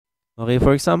Okay,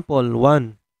 for example,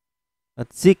 1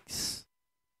 at 6.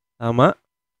 Tama.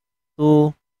 2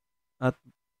 at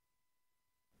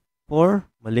 4.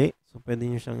 Mali. So, pwede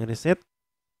nyo siyang i-reset.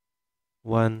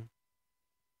 1.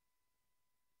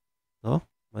 No?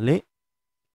 Mali.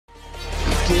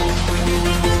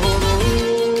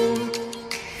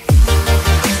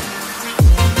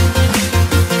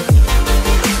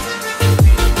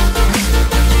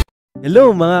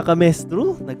 Hello mga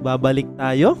kamestro, nagbabalik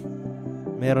tayo.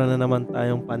 Meron na naman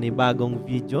tayong panibagong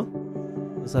video.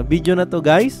 So, sa video na to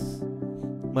guys,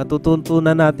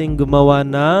 matututunan natin gumawa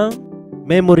ng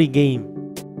memory game.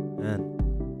 Yan.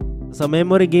 So, sa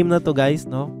memory game na to guys,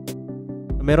 no,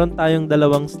 meron tayong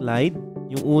dalawang slide.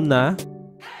 Yung una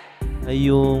ay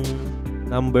yung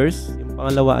numbers, yung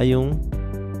pangalawa ay yung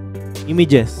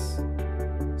images.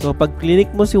 So pag click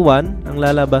mo si 1, ang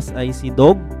lalabas ay si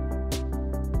dog.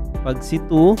 Pag si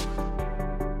 2,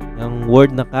 yung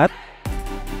word na cat.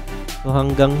 So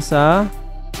hanggang sa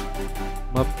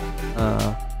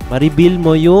ma-reveal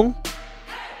mo yung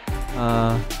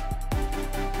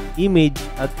image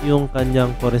at yung kanyang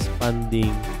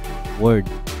corresponding word.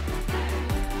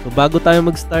 So bago tayo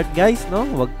mag-start guys, no,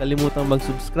 huwag kalimutang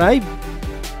mag-subscribe.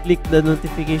 Click the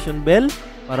notification bell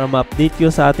para ma-update you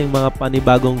sa ating mga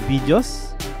panibagong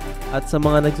videos. At sa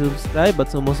mga nag-subscribe at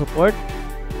sumusupport,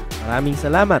 maraming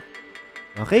salamat.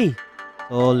 Okay,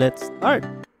 so let's start.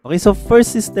 Okay, so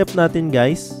first step natin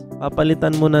guys,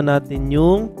 papalitan muna natin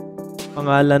yung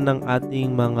pangalan ng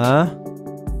ating mga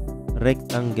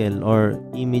rectangle or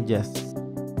images,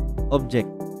 object.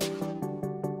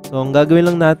 So ang gagawin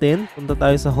lang natin, punta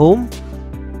tayo sa home,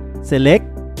 select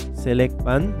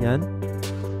pan, yan.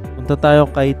 Punta tayo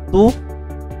kay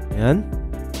 2, yan.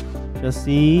 Siya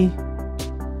si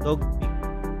dog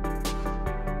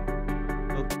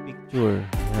picture,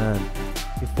 yan.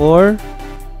 Si 4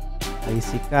 ay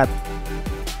si cat.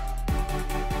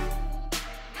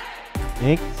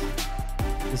 Next,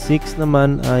 si 6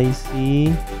 naman ay si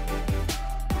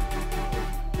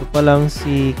ito pa lang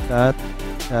si cat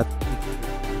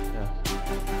picture.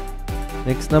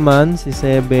 Next naman si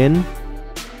 7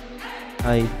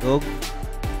 ay dog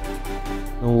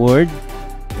no word,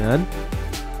 yan.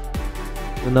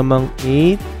 Ito namang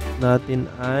 8 natin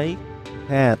ay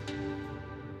cat.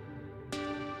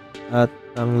 At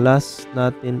ang last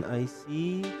natin ay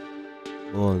si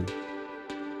ball.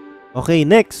 Okay,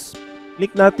 next.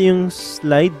 Click natin yung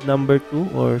slide number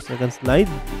 2 or second slide.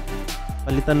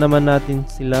 Palitan naman natin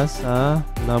sila sa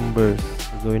numbers.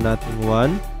 Gawin natin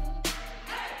 1.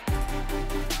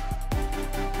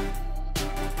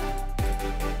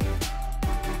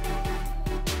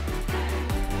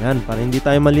 Ayan, para hindi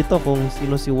tayo malito kung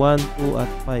sino si 1, 2, at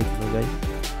 5. No, guys?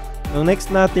 Yung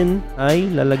next natin ay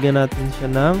lalagyan natin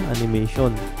siya ng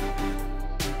animation.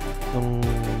 Yung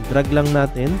drag lang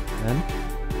natin. Yan.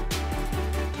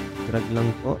 Drag lang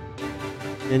po.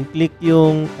 Then click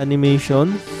yung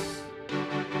animations.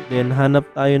 Then hanap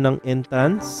tayo ng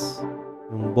entrance.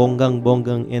 Yung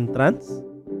bonggang entrance.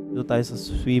 Dito tayo sa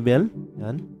swivel.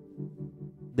 Yan.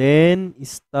 Then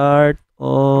start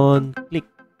on click.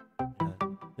 Yan.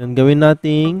 Then gawin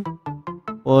nating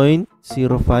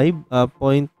 0.05.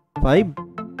 0.5,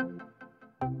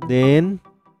 then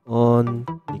on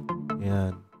click.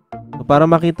 Ayan. So para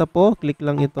makita po, click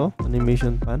lang ito,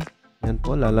 animation pan. Ayan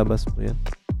po, lalabas po yan.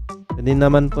 Pwede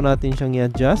naman po natin siyang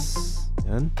i-adjust.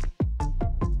 Ayan.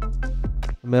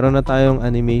 So, meron na tayong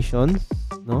animations,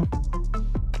 no?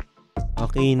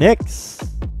 Okay, next.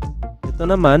 Ito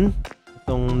naman,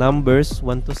 itong numbers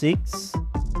 1 to 6.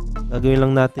 Gagawin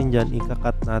lang natin dyan,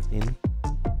 ika-cut natin.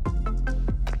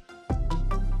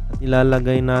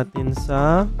 Ilalagay natin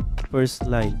sa first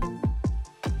slide.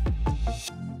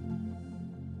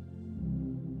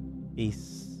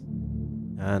 Paste.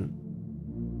 Yan.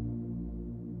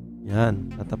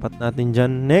 Yan. Tatapat natin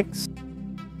dyan. Next.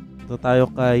 Ito tayo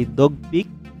kay dog pic.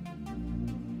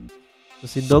 So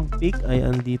si dog pic ay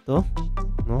andito.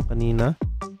 No? Kanina.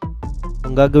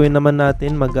 Kung gagawin naman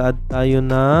natin, mag-add tayo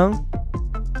ng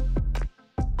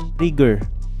trigger.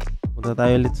 Punta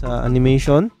tayo ulit sa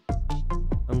animation.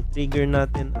 Ang trigger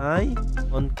natin ay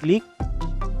on click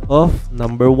of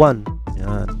number 1.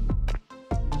 Yan.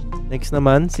 Next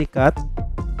naman, si cat.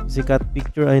 Si cat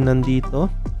picture ay nandito.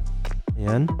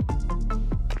 Ayan.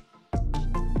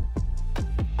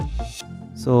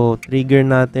 So, trigger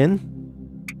natin.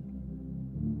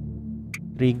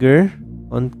 Trigger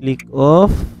on click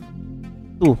of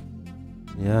 2.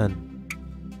 Ayan.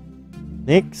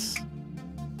 Next.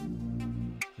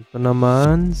 Ito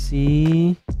naman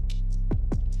si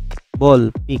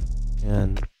ball pick.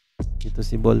 Yan. Dito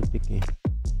si ball pick eh.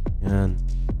 Yan.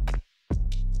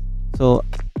 So,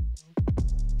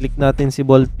 Click natin si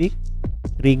ball pick.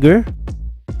 Trigger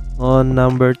on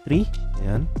number 3.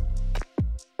 Ayan.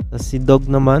 Tapos si dog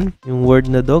naman, yung word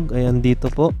na dog ay andito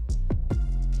po.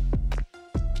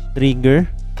 Trigger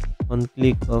on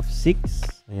click of 6.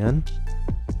 Ayan.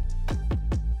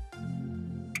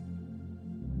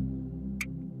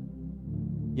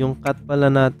 Yung cut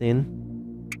pala natin,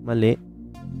 mali.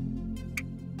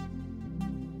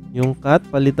 Yung cut,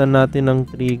 palitan natin ng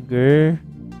trigger.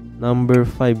 Number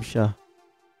 5 siya.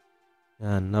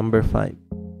 Yan, number 5.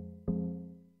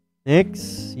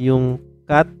 Next, yung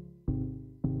cut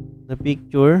na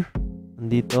picture,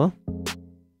 andito.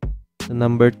 Sa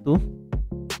number 2.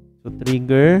 So,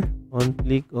 trigger on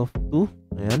click of 2.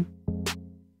 Ayan.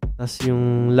 Tapos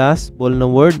yung last ball na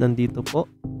word, nandito po.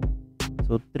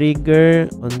 So, trigger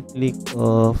on click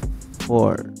of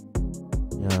 4.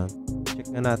 Ayan. Check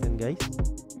na natin, guys.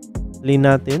 Play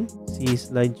natin si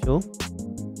slideshow.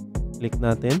 Click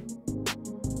natin.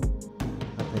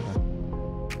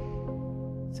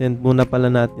 Send muna pala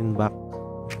natin back.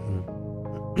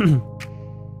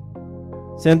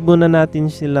 Send muna natin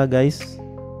sila, guys.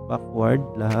 Backward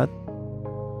lahat.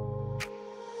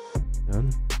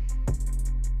 Ayan.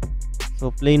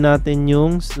 So, play natin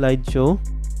yung slideshow.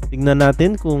 Tignan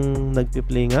natin kung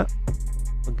nagpi-play nga.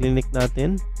 Pag-click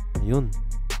natin. Ayun.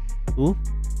 2.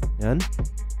 Ayan.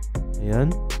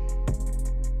 Ayan.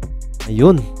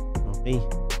 Ayun. Okay.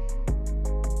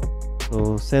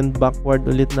 So, send backward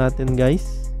ulit natin,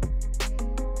 guys.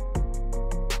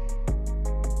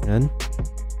 Ayan.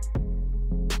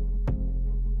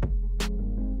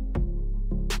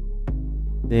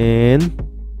 Then,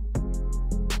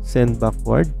 send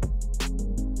backward.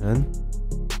 Ayan.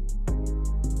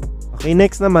 Okay,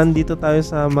 next naman, dito tayo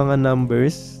sa mga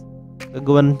numbers.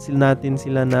 Gagawan natin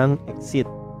sila ng exit.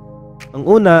 Ang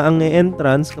una, ang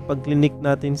entrance, kapag click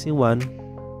natin si 1,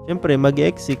 syempre,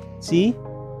 mag-exit si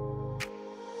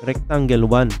rectangle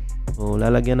 1. So,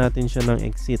 lalagyan natin siya ng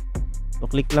exit. So,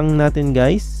 click lang natin,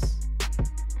 guys.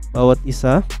 Bawat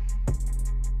isa.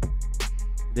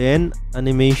 Then,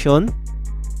 animation.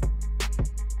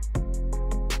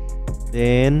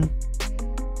 Then,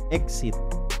 exit.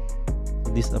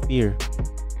 So, disappear.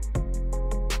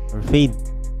 Or fade.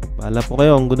 Bahala po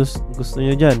kayo kung gusto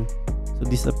nyo dyan. So,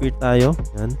 disappear tayo.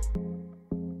 Yan.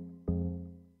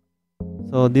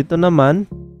 So, dito naman.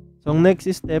 So, ang next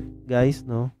step, guys,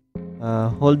 no?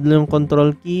 Hold lang yung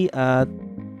control key at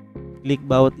click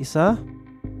bawat isa.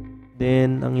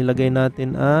 Then, ang ilagay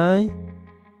natin ay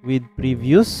with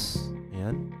previews.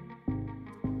 Ayan.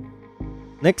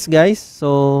 Next, guys.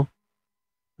 So,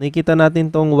 nakikita natin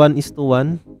tong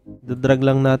 1:1. Dadrag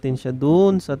lang natin siya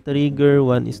dun sa trigger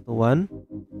 1:1.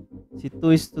 Si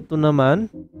 2:2 naman,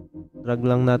 drag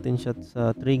lang natin siya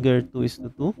sa trigger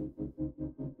 2:2.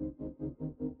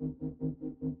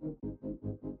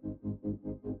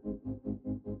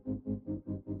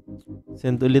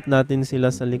 Send ulit natin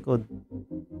sila sa likod.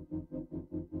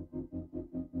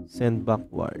 Send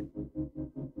backward.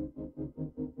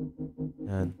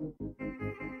 Yan.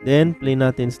 Then, play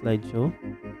natin slideshow.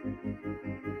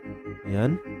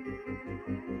 Ayan.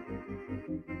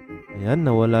 Ayan,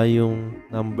 nawala yung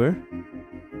number.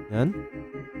 Ayan.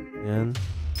 Ayan.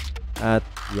 At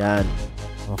yan.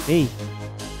 Okay.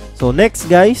 So, next,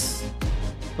 guys.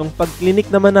 Itong pag-click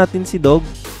naman natin si dog,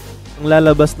 ang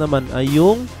lalabas naman ay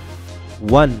yung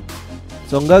 1.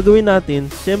 So, ang gagawin natin,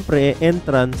 syempre,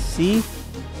 entrance si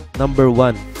number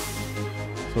 1.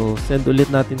 So, send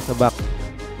ulit natin sa back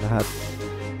lahat.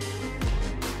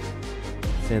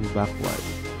 Send backward.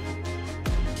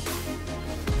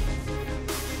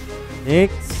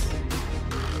 Next,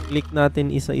 click natin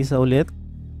isa-isa ulit.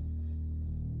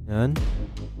 Yan.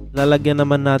 Lalagyan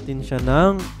naman natin siya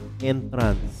ng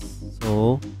entrance.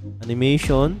 So,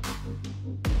 animation.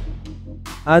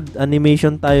 Add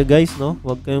animation tayo, guys, no?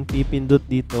 Huwag kayong pipindot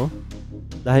dito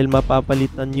dahil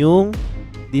mapapalitan yung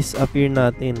disappear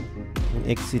natin, yung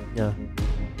exit niya.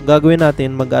 Ang gagawin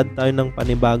natin, mag-add tayo ng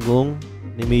panibagong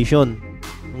animation.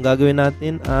 Ang gagawin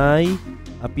natin ay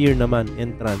appear naman,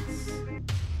 entrance.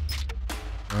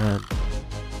 Ayan.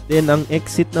 Then, ang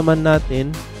exit naman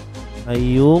natin ay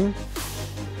yung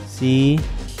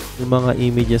mga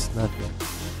images natin.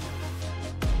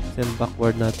 Send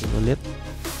backward natin ulit.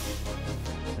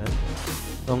 Ayan.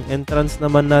 Itong entrance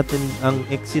naman natin, ang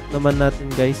exit naman natin,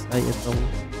 guys, ay itong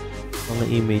mga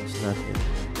image natin.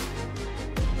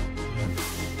 Ayan.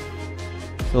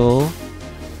 So,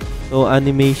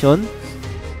 animation.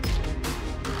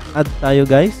 Add tayo,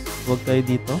 guys. Huwag tayo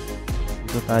dito.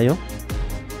 Dito tayo.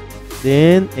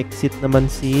 Then, exit naman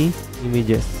si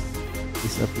images.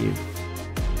 Disappear.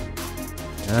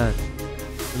 Yan.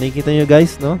 So, nakikita nyo,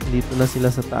 guys, no? Dito na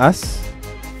sila sa taas.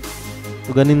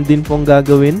 So, ganun din pong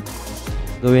gagawin.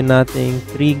 Gawin nating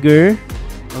trigger.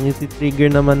 Ang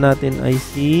iti-trigger naman natin ay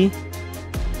si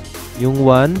yung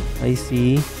 1 ay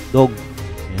si dog.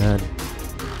 Ayan.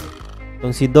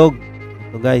 Itong si dog.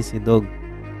 Ito guys, si dog.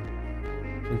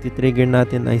 Yung iti-trigger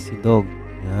natin ay si dog.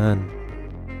 Ayan.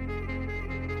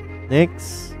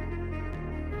 Next.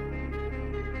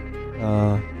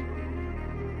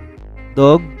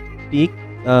 Dog, pick,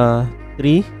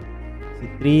 3. Si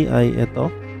 3 ay ito.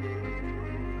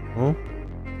 Oh.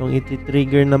 Itong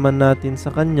iti-trigger naman natin sa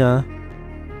kanya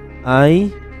ay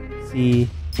si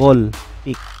ball,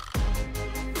 pick.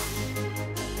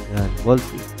 Yan, ball,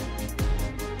 pick.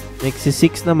 Next, si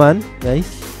 6 naman, guys.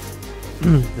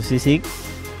 So, si 6.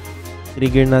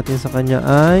 Trigger natin sa kanya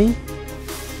ay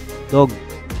dog.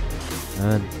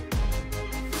 Yan.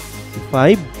 Si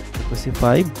 5. Ito si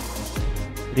 5.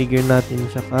 Trigger natin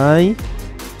siya kay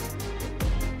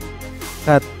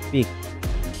cat, pick.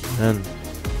 Yan.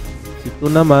 Si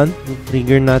 2 naman,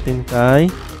 trigger natin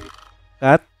kay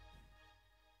cat.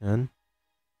 Yan.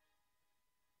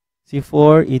 Si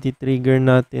 4, iti-trigger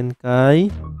natin kay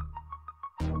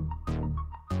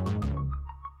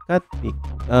cat, pick.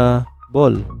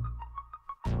 Ball.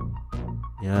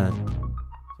 Yan.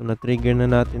 So, na-trigger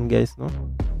na natin, guys, no?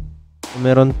 So,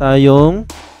 meron tayong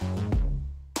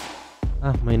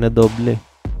may nadoble.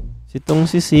 Itong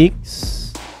si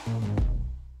 6,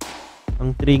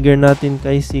 ang trigger natin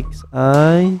kay 6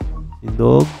 ay si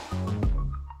dog.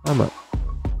 Tama.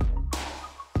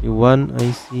 Si 1 ay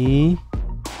si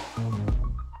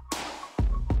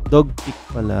dog, pick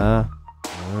pala.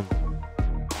 Ayan.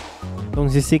 Itong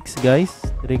si 6, guys,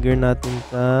 trigger natin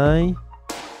kay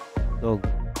dog.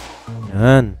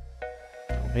 Yan.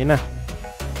 Okay na.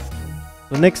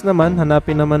 So, next naman,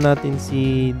 hanapin naman natin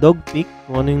si dog, pick.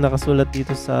 Kung ano yung nakasulat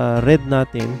dito sa red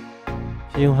natin,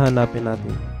 siya yung hanapin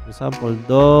natin. For example,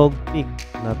 dog, pick.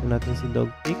 Hanapin natin si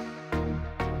dog, pick.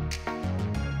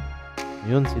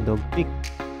 Yun, si dog, pick.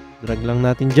 Drag lang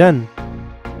natin dyan.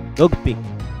 Dog, pick.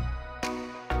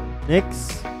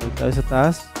 Next, balik tayo sa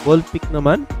taas. Ball, pick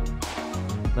naman.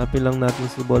 Hanapin lang natin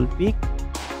si ball, pick.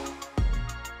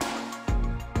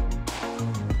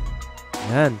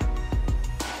 Yan.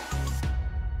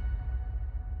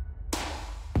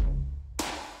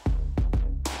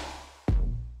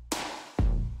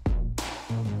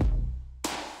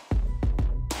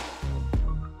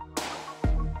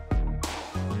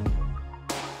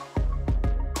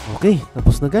 Okay,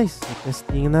 tapos na guys.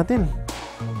 Testingin natin.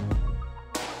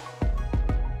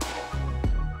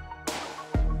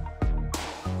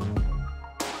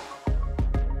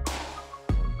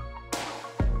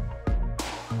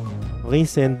 Okay,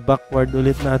 send backward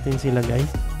ulit natin sila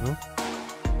guys. No?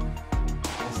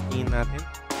 Testingin natin.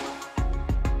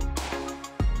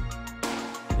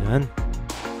 Yan.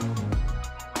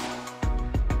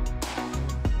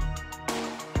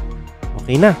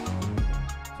 Okay na.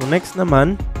 So next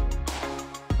naman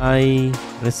ay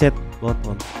reset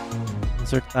button.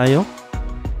 Insert tayo.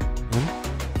 Yan.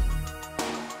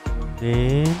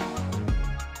 Then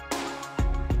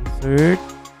insert.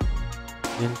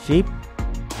 Then shape.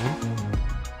 Yan.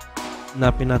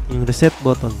 Hanapin natin yung reset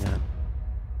button yan.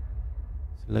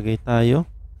 So, lagay tayo.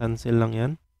 Cancel lang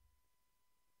yan.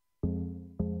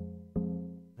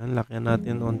 Yan. Lakyan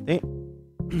natin onte.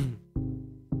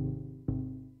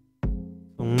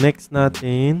 So next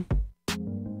natin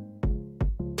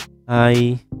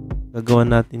ay gagawa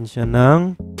natin siya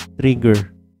ng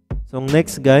trigger. So,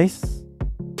 next guys,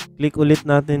 click ulit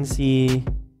natin si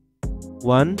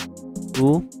 1,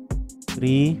 2,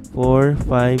 3, 4,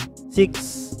 5,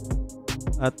 6.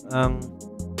 At ang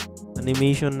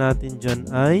animation natin dyan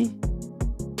ay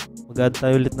mag-add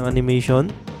tayo ulit ng animation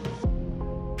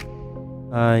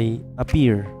ay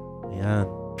appear. Ayan.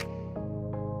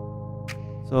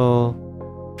 So,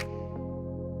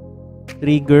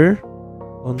 trigger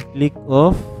on click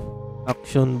of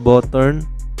action button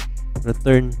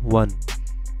return 1.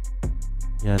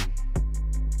 Yan.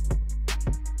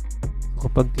 So,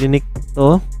 kapag click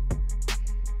to,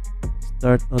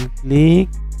 start on click.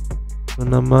 So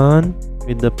naman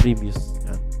with the previous.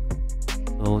 Yan.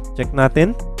 So check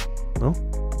natin, no?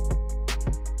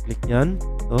 Click yan.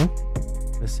 So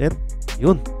reset.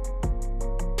 Yun.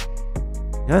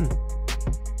 Yan.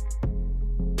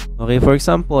 Okay, for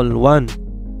example, 1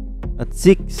 at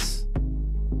 6.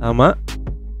 Tama.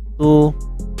 2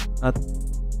 at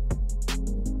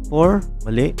 4.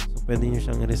 Mali. So, pwede nyo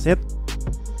siyang i-reset.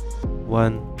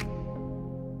 1.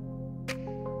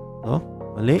 No?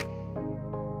 Mali.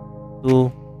 2.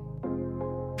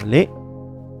 Mali.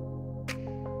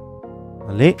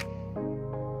 Mali.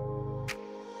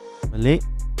 Mali.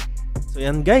 So,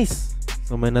 yan guys.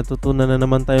 So may natutunan na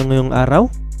naman tayo ngayong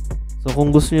araw. So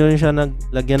kung gusto niyo siya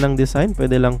naglagyan ng design,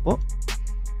 pwede lang po.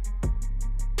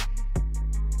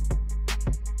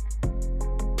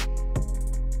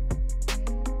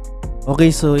 Okay,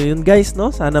 so yun guys,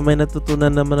 no? Sana may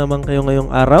natutunan naman kayo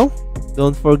ngayong araw.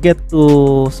 Don't forget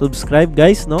to subscribe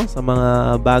guys, no? Sa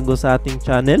mga bago sa ating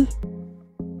channel.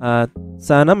 At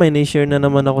sana may na-share na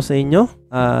naman ako sa inyo.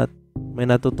 At may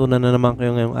natutunan na naman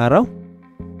kayo ngayong araw.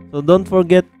 So don't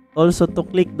forget also to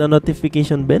click the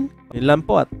notification bell. Yun lang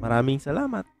po at maraming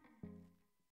salamat.